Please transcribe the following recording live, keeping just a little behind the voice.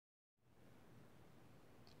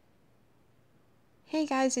Hey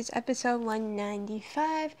guys, it's episode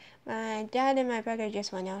 195. My dad and my brother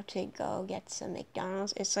just went out to go get some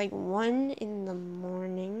McDonald's. It's like 1 in the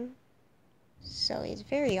morning, so it's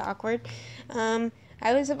very awkward. I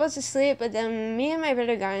was supposed to sleep, but then me and my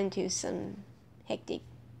brother got into some hectic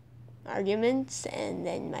arguments, and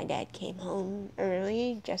then my dad came home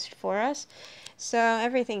early just for us. So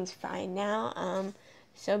everything's fine now.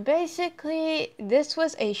 So basically, this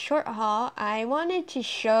was a short haul. I wanted to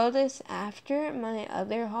show this after my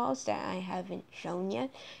other hauls that I haven't shown yet,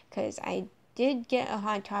 because I did get a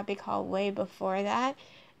Hot Topic haul way before that,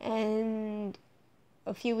 and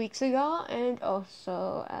a few weeks ago, and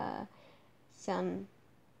also some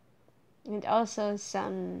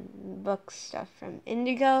book stuff from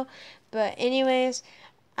Indigo. But anyways,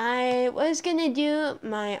 I was gonna do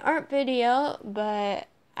my art video, but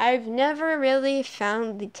I've never really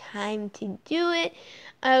found the time to do it.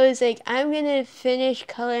 I was like, I'm gonna finish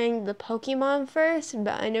coloring the Pokemon first,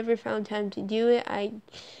 but I never found time to do it.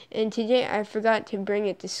 And today I forgot to bring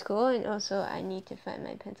it to school, and also I need to find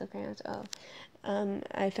my pencil crayons.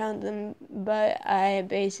 I found them, but I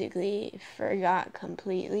basically forgot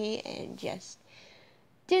completely and just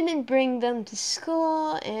didn't bring them to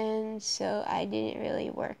school, and so I didn't really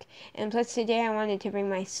work. And plus today I wanted to bring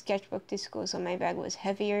my sketchbook to school, so my bag was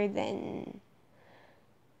heavier than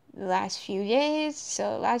the last few days.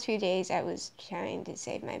 So last few days I was trying to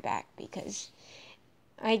save my back because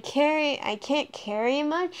I can't carry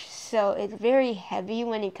much, so it's very heavy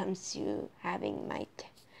when it comes to having my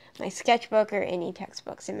sketchbook or any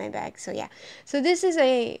textbooks in my bag. So yeah, so this is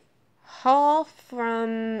a haul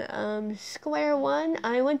from Square One.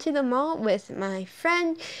 I went to the mall with my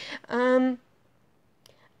friend.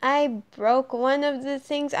 I broke one of the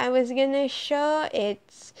things I was gonna show.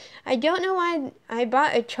 I don't know why I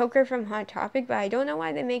bought a choker from Hot Topic, but I don't know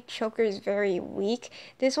why they make chokers very weak.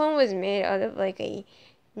 This one was made out of like a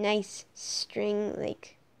nice string,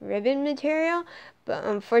 like ribbon material, but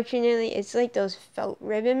unfortunately it's like those felt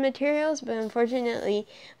ribbon materials, but unfortunately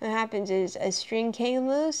what happens is a string came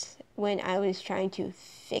loose when I was trying to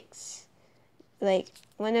fix, like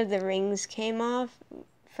one of the rings came off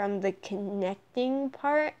from the connecting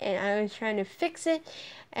part, and I was trying to fix it,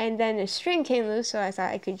 and then the string came loose, so I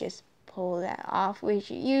thought I could just pull that off, which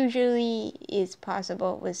usually is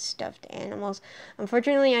possible with stuffed animals.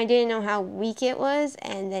 Unfortunately, I didn't know how weak it was,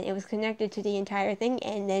 and then it was connected to the entire thing,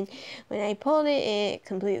 and then when I pulled it, it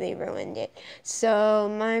completely ruined it. So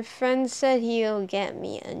my friend said he'll get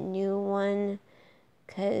me a new one,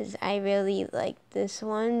 because I really liked this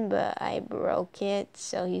one, but I broke it,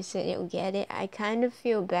 so he said he'll get it. I kind of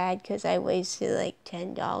feel bad because I wasted like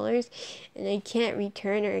 $10, and I can't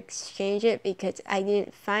return or exchange it because I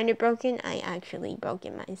didn't find it broken. I actually broke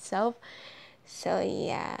it myself. So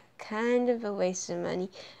yeah, kind of a waste of money.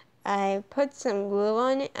 I put some glue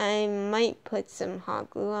on it. I might put some hot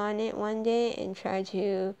glue on it one day and try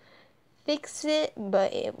to fix it,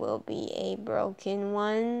 but it will be a broken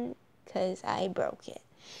one because I broke it.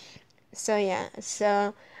 So yeah,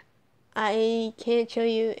 so I can't show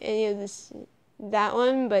you any of that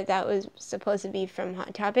one, but that was supposed to be from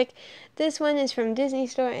Hot Topic. This one is from Disney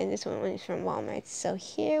Store, and this one is from Walmart. So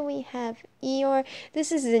here we have Eeyore.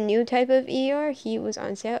 This is the new type of Eeyore. He was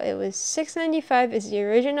on sale. It was $6.95 is the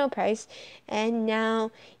original price, and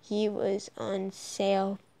now he was on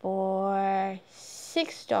sale for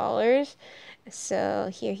 $6.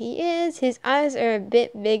 So here he is. His eyes are a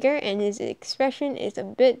bit bigger and his expression is a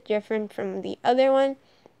bit different from the other one.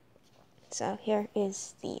 So here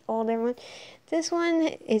is the older one. This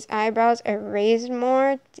one, his eyebrows are raised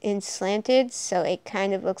more and slanted, so it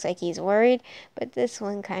kind of looks like he's worried, but this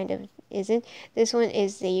one kind of isn't. This one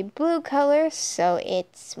is the blue color, so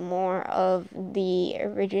it's more of the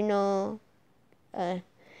original,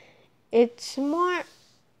 it's more,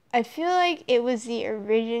 I feel like it was the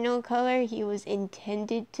original color he was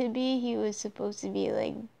intended to be. He was supposed to be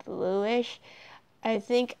like bluish. I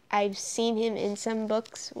think I've seen him in some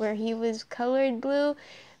books where he was colored blue.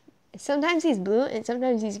 Sometimes he's blue and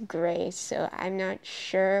sometimes he's gray, so I'm not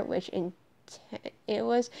sure which it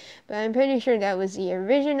was, but I'm pretty sure that was the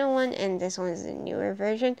original one and this one is the newer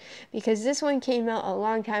version, because this one came out a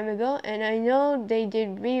long time ago, and I know they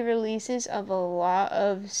did re-releases of a lot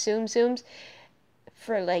of Tsum Tsums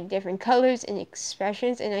for like different colors and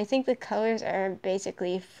expressions, and I think the colors are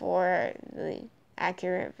basically for the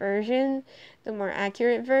accurate version, the more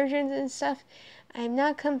accurate versions and stuff. I'm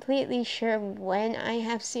not completely sure when I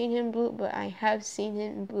have seen him blue, but I have seen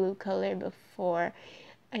him blue color before.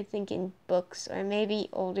 I think in books or maybe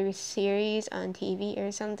older series on TV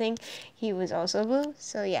or something, he was also blue.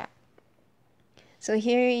 So yeah. So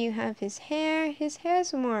here you have his hair. His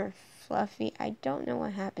hair's more fluffy. I don't know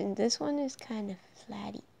what happened. This one is kind of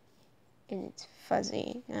flatty and it's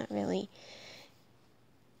fuzzy, not really.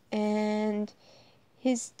 And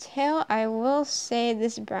his tail, I will say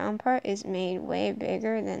this brown part is made way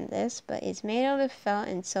bigger than this, but it's made out of felt,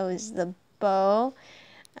 and so is the bow.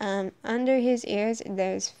 Under his ears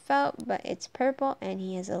there's felt, but it's purple, and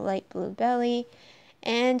he has a light blue belly.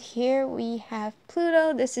 And here we have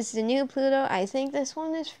Pluto. This is the new Pluto. I think this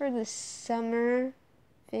one is for the summer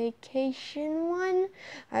vacation one,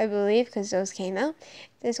 I believe, because those came out.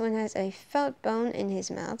 This one has a felt bone in his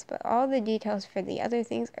mouth, but all the details for the other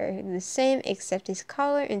things are the same except his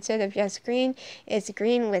collar. Instead of just green, it's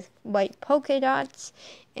green with white polka dots,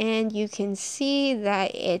 and you can see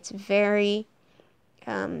that it's very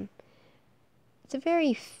it's a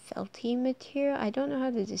very felty material. I don't know how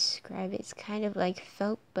to describe it. It's kind of like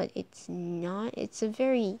felt, but it's not. It's a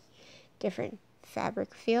very different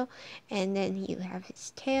fabric feel. And then you have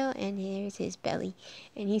his tail, and here's his belly,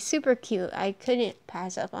 and he's super cute. I couldn't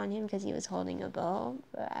pass up on him because he was holding a bone,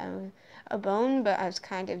 but I was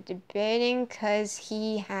kind of debating because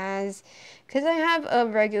I have a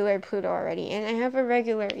regular Pluto already, and I have a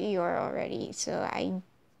regular Eeyore already, so I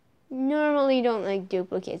normally don't like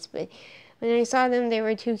duplicates, but when I saw them, they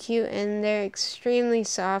were too cute, and they're extremely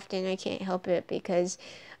soft, and I can't help it because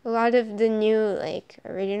a lot of the new, like,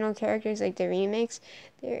 original characters, like the remakes,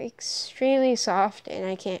 they're extremely soft, and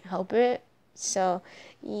I can't help it. So,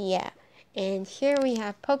 yeah. And here we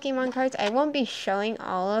have Pokemon cards. I won't be showing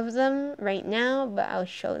all of them right now, but I'll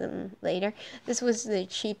show them later. This was the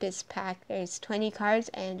cheapest pack. There's 20 cards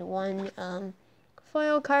and one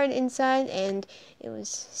foil card inside, and it was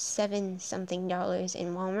 $7 something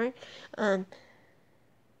in Walmart.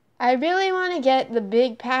 I really want to get the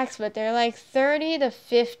big packs, but they're like $30 to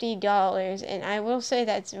 $50, and I will say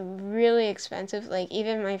that's really expensive. Like,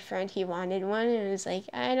 even my friend, he wanted one, and it was like,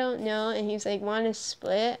 I don't know, and he's like, want to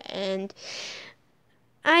split, and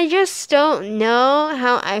I just don't know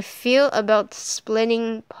how I feel about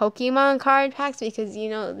splitting Pokemon card packs, because, you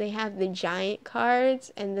know, they have the giant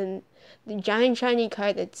cards, and then the giant shiny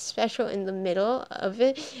card that's special in the middle of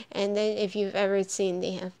it, and then if you've ever seen,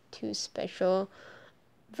 they have two special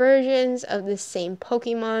versions of the same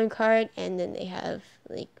Pokemon card, and then they have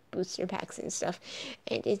like booster packs and stuff,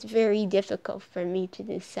 and it's very difficult for me to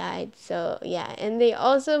decide. So yeah, and they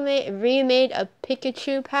also remade a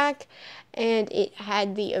Pikachu pack, and it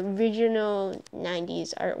had the original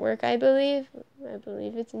 90s artwork, I believe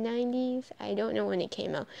it's 90s. I don't know when it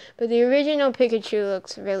came out, but the original Pikachu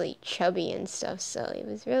looks really chubby and stuff, so it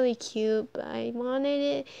was really cute, but I wanted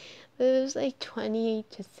it. But it was like $20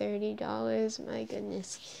 to $30. My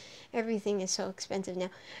goodness, everything is so expensive now.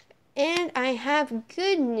 And I have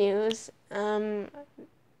good news.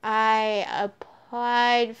 I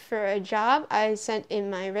applied for a job. I sent in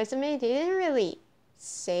my resume. They didn't really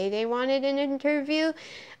say they wanted an interview.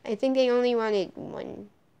 I think they only wanted one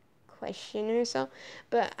question or so,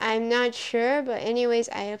 but I'm not sure. But anyways,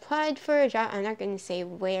 I applied for a job. I'm not going to say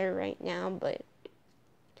where right now, but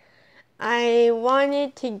I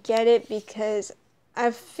wanted to get it because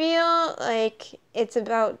I feel like it's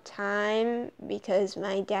about time, because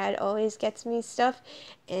my dad always gets me stuff,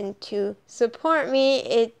 and to support me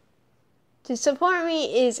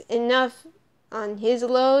is enough on his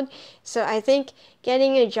load. So I think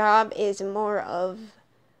getting a job is more of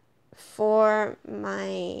for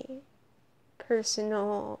my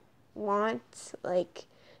personal wants, like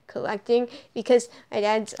collecting, because my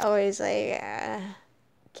dad's always like,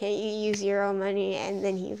 can't you use your own money? And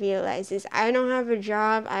then he realizes, I don't have a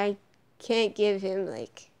job, I can't give him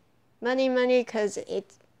like money because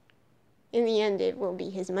it's, in the end, it will be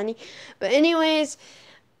his money. But anyways,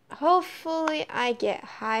 hopefully I get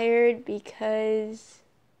hired, because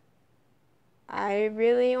I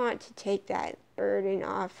really want to take that burden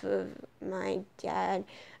off of my dad.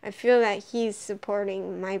 I feel that he's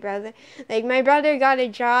supporting my brother. Like, my brother got a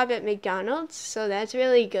job at McDonald's, so that's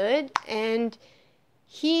really good, and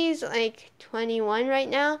he's like 21 right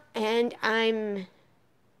now, and I'm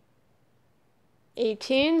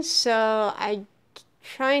 18, so I'm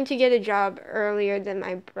trying to get a job earlier than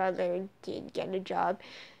my brother did get a job.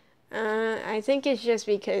 I think it's just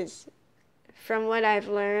because from what I've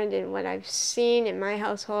learned and what I've seen in my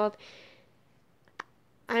household,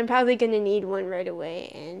 I'm probably going to need one right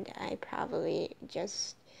away, and I probably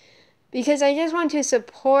just, because I just want to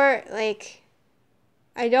support, like,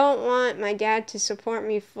 I don't want my dad to support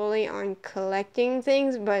me fully on collecting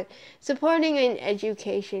things, but supporting in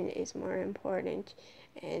education is more important.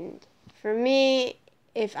 And for me,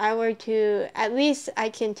 if I were to, at least I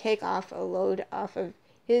can take off a load off of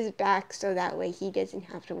his back, so that way he doesn't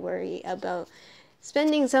have to worry about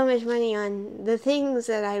spending so much money on the things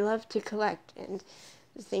that I love to collect and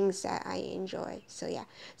the things that I enjoy. So yeah.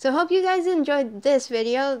 So hope you guys enjoyed this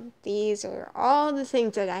video. These are all the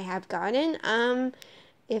things that I have gotten.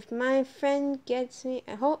 If my friend gets me,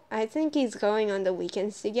 I think he's going on the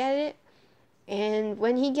weekends to get it. And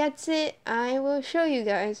when he gets it, I will show you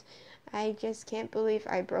guys. I just can't believe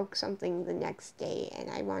I broke something the next day and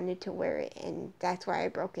I wanted to wear it, and that's why I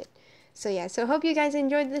broke it. So yeah, so hope you guys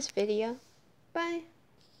enjoyed this video. Bye.